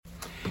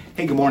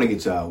Hey, good morning.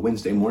 It's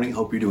Wednesday morning.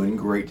 Hope you're doing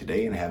great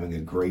today and having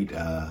a great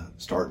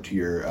start to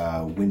your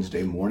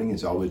Wednesday morning.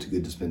 It's always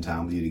good to spend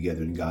time with you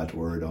together in God's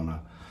Word on a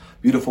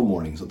beautiful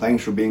morning. So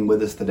thanks for being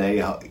with us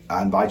today.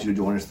 I invite you to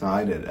join us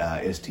tonight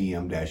at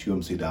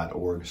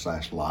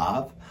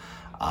stm-umc.org/live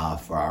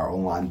for our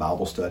online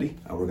Bible study.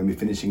 We're going to be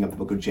finishing up the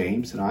book of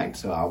James tonight,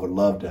 so I would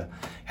love to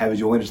have you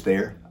join us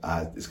there.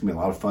 It's going to be a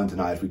lot of fun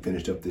tonight as we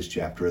finish up this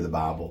chapter of the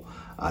Bible.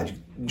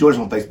 Join us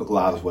on Facebook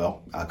Live as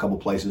well. A couple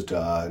places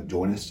to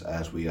join us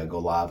as we go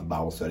live in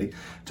Bible study.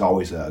 It's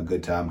always a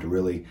good time to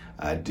really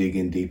dig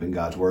in deep in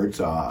God's Word.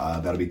 So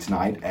that'll be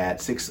tonight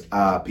at 6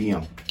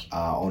 p.m.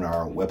 On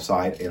our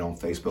website and on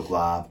Facebook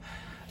Live.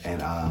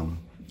 And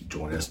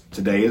join us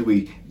today as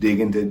we dig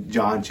into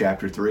John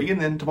chapter 3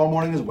 and then tomorrow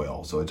morning as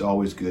well. So it's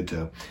always good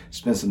to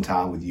spend some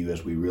time with you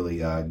as we really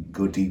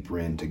go deeper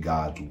into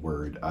God's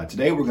Word.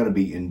 Today we're going to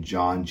be in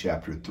John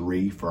chapter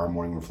 3 for our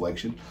morning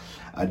reflection.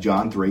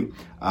 John 3.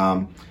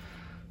 I'll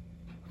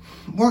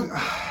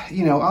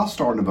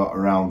start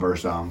around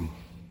verse.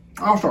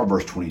 I'll start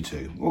verse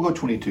 22. We'll go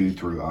 22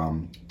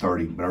 through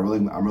 30, but I'm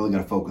really going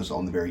to focus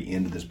on the very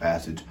end of this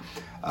passage,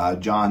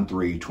 John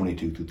 3,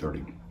 22 through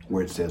 30,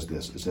 where it says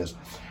this. It says,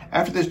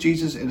 "After this,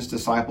 Jesus and his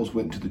disciples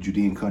went into the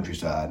Judean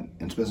countryside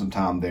and spent some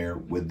time there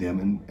with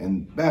them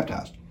and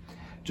baptized.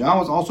 John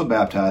was also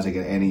baptizing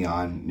at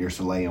Aenon near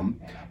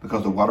Siloam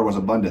because the water was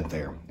abundant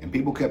there, and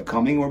people kept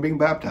coming and were being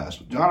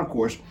baptized. John, of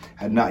course,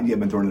 had not yet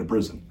been thrown into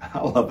prison." I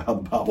love how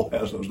the Bible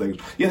has those things.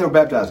 Yeah, they were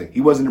baptizing. He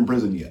wasn't in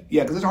prison yet.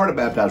 Yeah, because it's hard to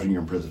baptize when you're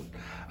in prison.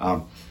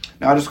 Now,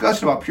 a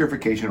discussion about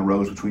purification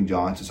arose between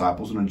John's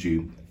disciples and a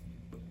Jew.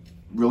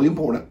 Really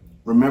important.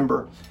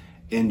 Remember,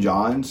 in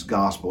John's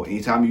gospel,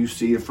 anytime you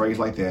see a phrase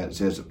like that, it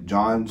says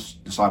John's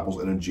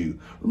disciples and a Jew.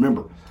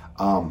 Remember,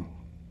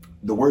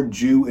 the word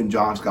Jew in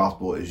John's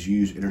gospel is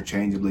used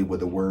interchangeably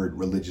with the word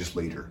religious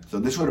leader. So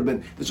this was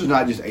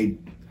not just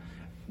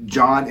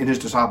John and his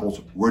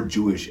disciples were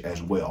Jewish as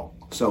well.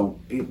 So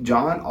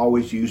John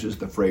always uses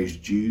the phrase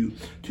Jew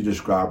to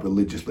describe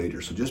religious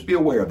leaders. So just be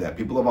aware of that.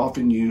 People have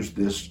often used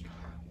this,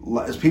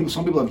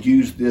 some people have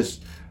used this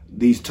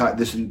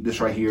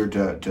right here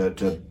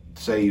to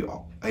say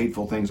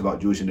hateful things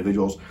about Jewish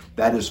individuals.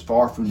 That is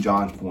far from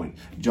John's point.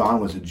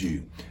 John was a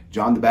Jew.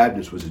 John the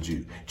Baptist was a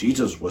Jew.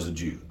 Jesus was a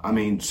Jew. I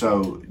mean,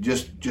 so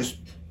just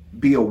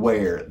be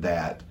aware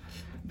that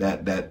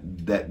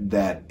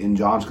in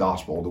John's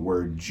gospel, the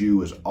word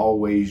Jew is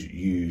always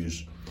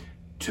used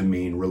to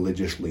mean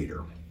religious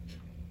leader.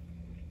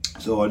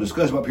 So a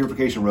discussion about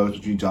purification arose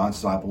between John's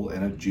disciple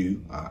and a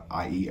Jew,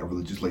 i.e. a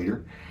religious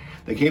leader.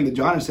 They came to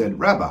John and said,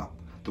 "Rabbi,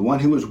 the one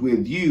who was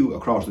with you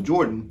across the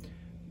Jordan,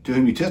 to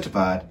whom you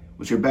testified,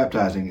 was here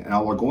baptizing, and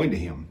all are going to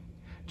him."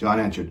 John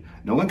answered,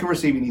 "No one can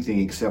receive anything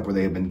except where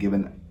they have been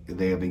given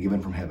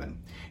from heaven.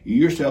 You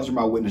yourselves are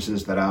my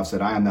witnesses that I have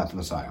said I am not the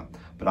Messiah,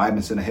 but I have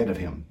been sent ahead of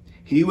him.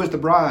 He who has the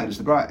bride is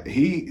the bride.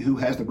 He who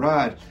has the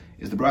bride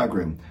is the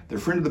bridegroom. The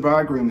friend of the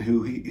bridegroom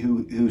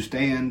who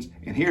stands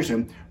and hears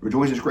him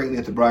rejoices greatly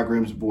at the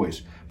bridegroom's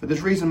voice. For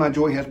this reason my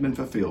joy has been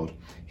fulfilled.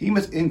 He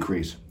must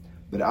increase,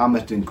 but I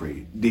must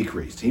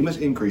decrease. He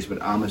must increase,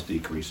 but I must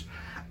decrease."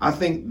 I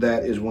think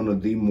that is one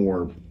of the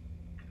more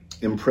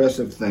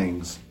impressive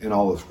things in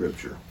all of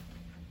Scripture.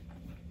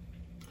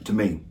 To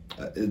me,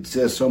 it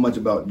says so much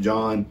about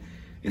John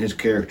and his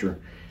character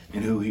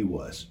and who he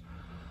was.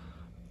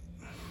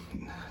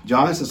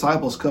 John's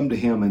disciples come to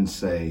him and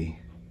say,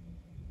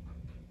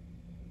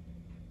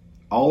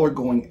 all are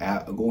going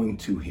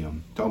to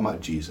him, talking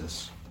about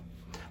Jesus.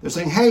 They're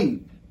saying, "Hey,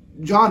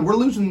 John, we're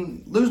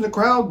losing the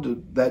crowd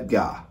to that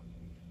guy.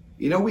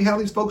 You know, we have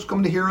these folks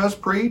coming to hear us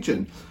preach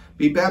and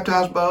be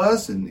baptized by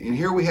us, and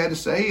here we had to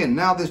say, and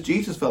now this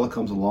Jesus fella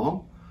comes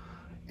along,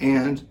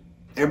 and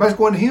everybody's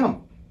going to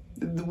him.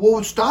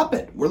 Well, stop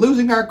it. We're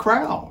losing our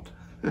crowd.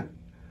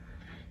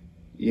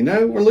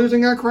 We're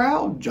losing our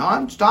crowd.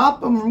 John,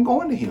 stop them from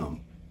going to him."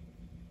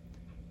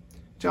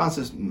 John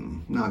says,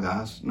 "No,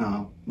 guys,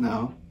 no.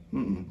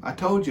 I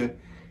told you,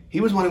 he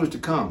was one who was to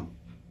come.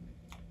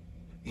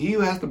 He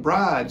who has the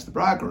bride is the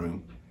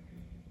bridegroom,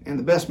 and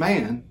the best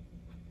man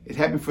is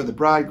happy for the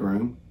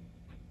bridegroom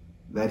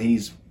that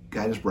he's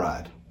got his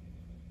bride.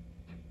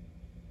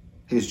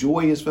 His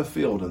joy is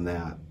fulfilled in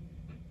that.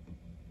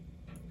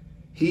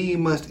 He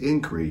must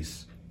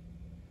increase,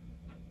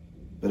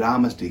 but I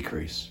must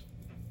decrease."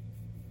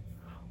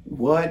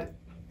 What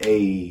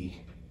a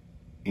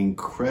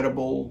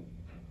incredible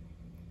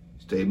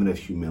statement of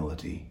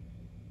humility,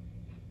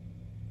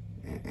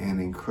 an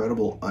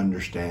incredible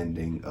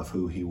understanding of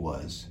who he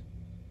was.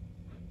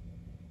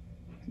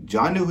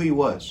 John knew who he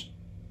was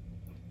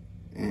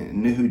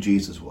and knew who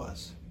Jesus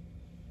was.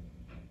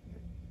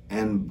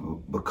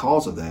 And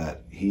because of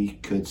that, he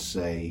could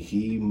say,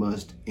 "He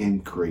must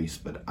increase,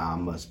 but I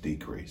must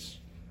decrease."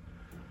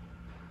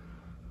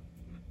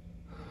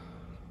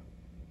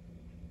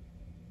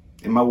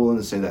 Am I willing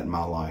to say that in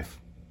my life?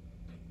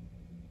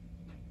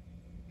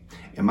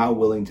 Am I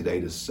willing today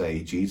to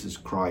say Jesus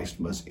Christ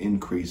must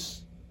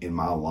increase in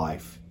my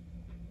life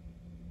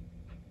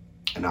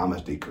and I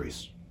must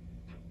decrease?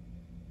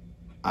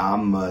 I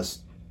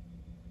must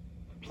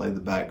play the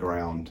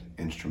background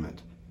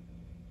instrument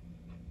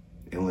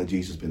and let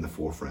Jesus be in the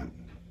forefront.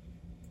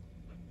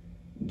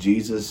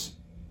 Jesus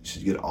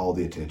should get all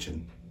the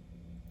attention,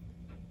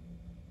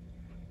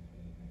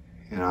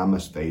 and I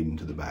must fade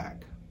into the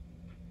back.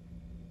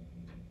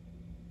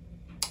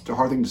 It's a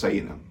hard thing to say,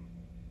 you know.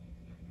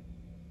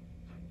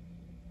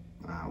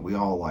 We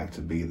all like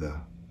to be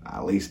I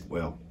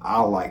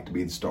like to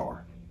be the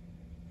star.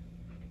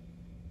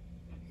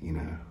 You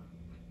know,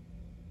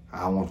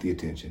 I want the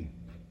attention.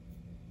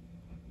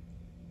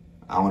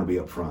 I want to be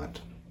up front.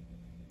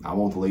 I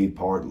want the lead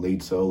part,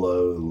 lead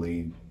solo,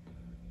 lead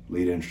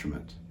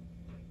instrument.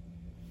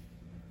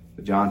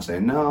 But John's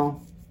saying,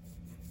 no,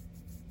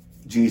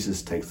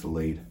 Jesus takes the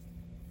lead.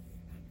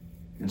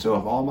 And so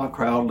if all my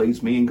crowd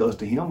leads me and goes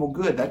to him, well,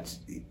 good.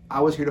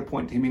 I was here to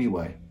point to him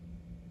anyway.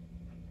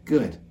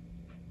 Good.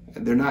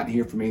 They're not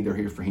here for me, they're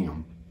here for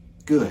him.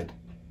 Good.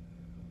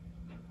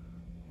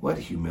 What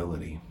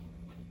humility.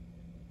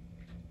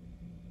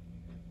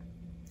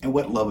 And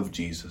what love of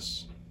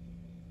Jesus.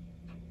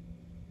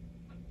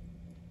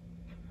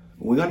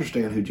 When we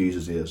understand who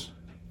Jesus is,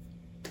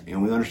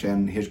 and we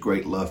understand his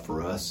great love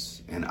for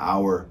us, and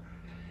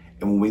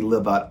when we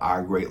live out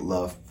our great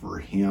love for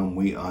him,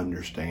 we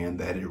understand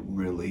that it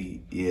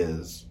really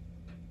is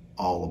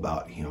all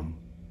about him.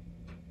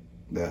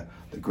 The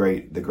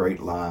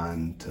great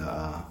line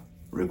to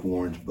Rick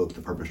Warren's book,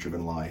 The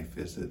Purpose-Driven Life,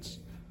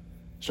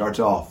 starts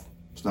off,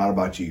 it's not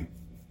about you.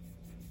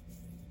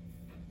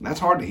 And that's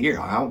hard to hear,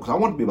 because I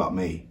want it to be about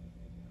me.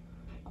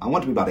 I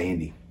want it to be about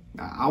Andy.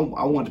 I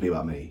want it to be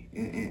about me,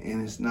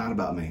 and it's not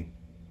about me.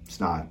 It's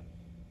not.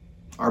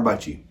 Or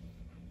about you.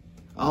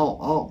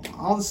 All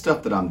the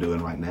stuff that I'm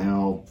doing right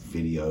now,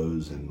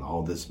 videos and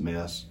all this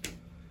mess,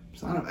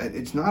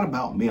 it's not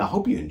about me. I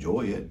hope you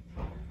enjoy it,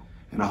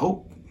 and I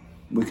hope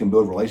we can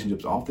build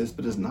relationships off this,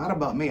 but it's not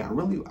about me. I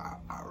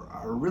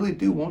really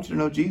do want you to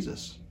know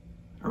Jesus.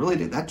 I really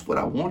do. That's what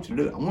I want you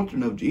to do. I want you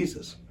to know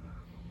Jesus.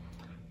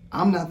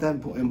 I'm not that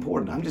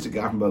important. I'm just a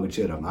guy from Boca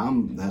Chica.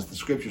 As the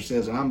scripture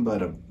says, I'm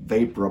but a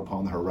vapor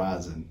upon the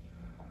horizon.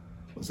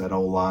 What's that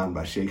old line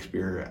by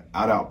Shakespeare?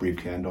 Out, brief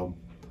candle.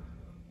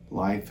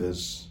 Life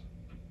is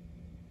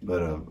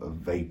but a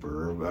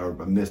vapor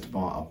or a mist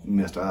upon a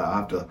mist.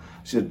 I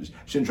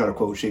shouldn't try to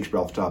quote Shakespeare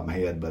off the top of my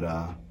head, but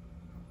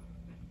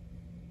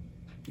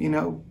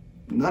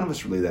none of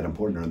us are really that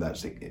important or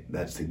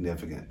that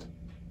significant.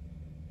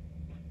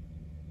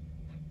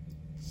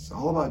 It's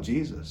all about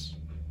Jesus.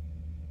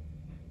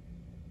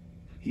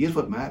 He is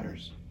what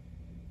matters.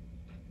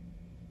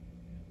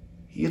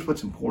 He is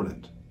what's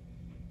important.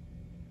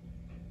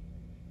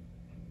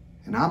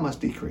 And I must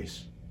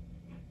decrease.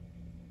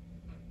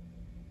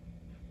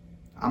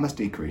 I must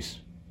decrease.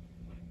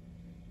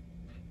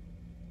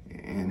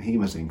 And he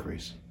must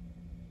increase.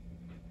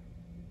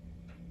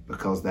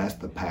 Because that's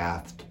the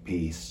path to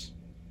peace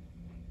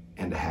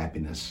and to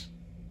happiness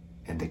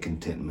and to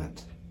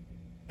contentment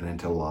and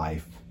into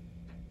life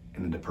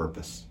and into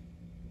purpose.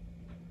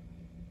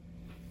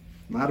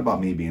 Not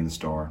about me being the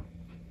star,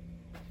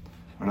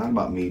 or not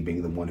about me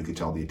being the one who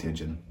gets all the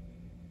attention,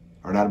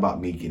 or not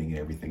about me getting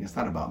everything. It's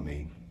not about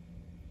me.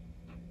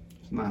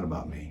 It's not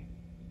about me.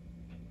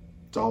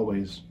 It's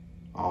always,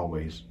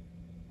 always,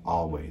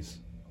 always,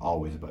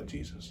 always about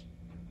Jesus.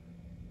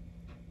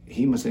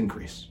 He must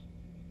increase,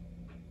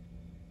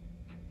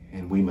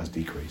 and we must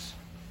decrease.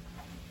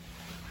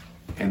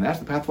 And that's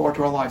the path forward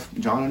to our life.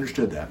 John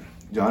understood that.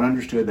 John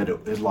understood that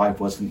his life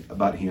wasn't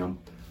about him,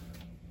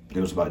 but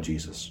it was about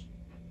Jesus.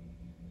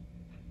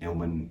 And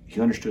when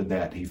he understood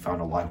that, he found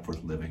a life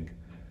worth living.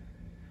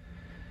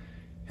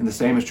 And the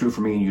same is true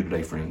for me and you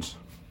today, friends.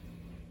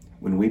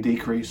 When we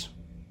decrease,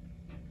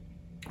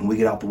 when we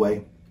get out the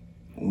way,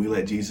 when we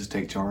let Jesus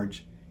take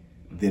charge,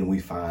 then we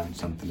find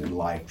something in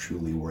life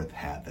truly worth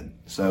having.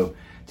 So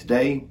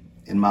today,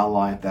 in my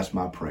life, that's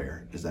my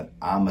prayer, is that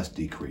I must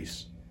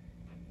decrease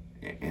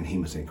and he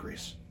must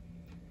increase.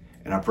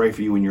 And I pray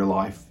for you in your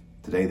life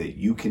today that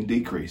you can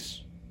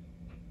decrease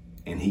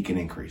and he can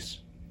increase.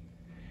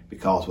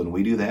 Because when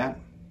we do that,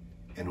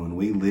 and when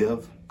we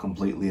live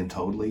completely and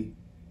totally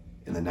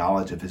in the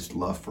knowledge of his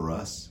love for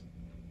us,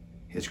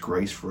 his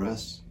grace for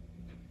us,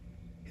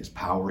 his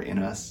power in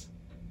us,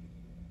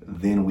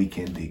 then we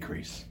can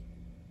decrease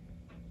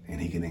and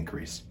he can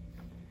increase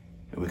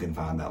and we can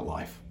find that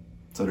life.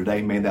 So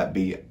today, may that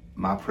be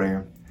my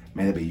prayer.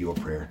 May that be your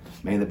prayer.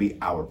 May that be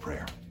our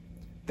prayer,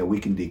 that we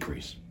can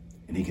decrease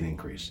and he can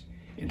increase.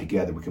 And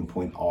together we can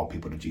point all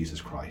people to Jesus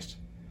Christ,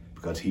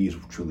 because he is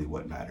truly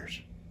what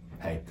matters.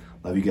 Hey,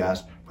 love you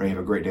guys. Pray you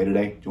have a great day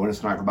today. Join us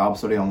tonight for Bible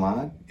study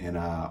online and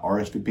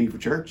RSVP for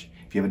church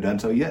if you haven't done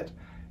so yet.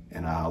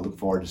 And I look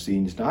forward to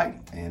seeing you tonight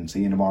and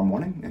seeing you tomorrow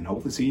morning and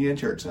hopefully seeing you in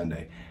church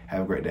Sunday.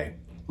 Have a great day.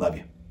 Love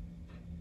you.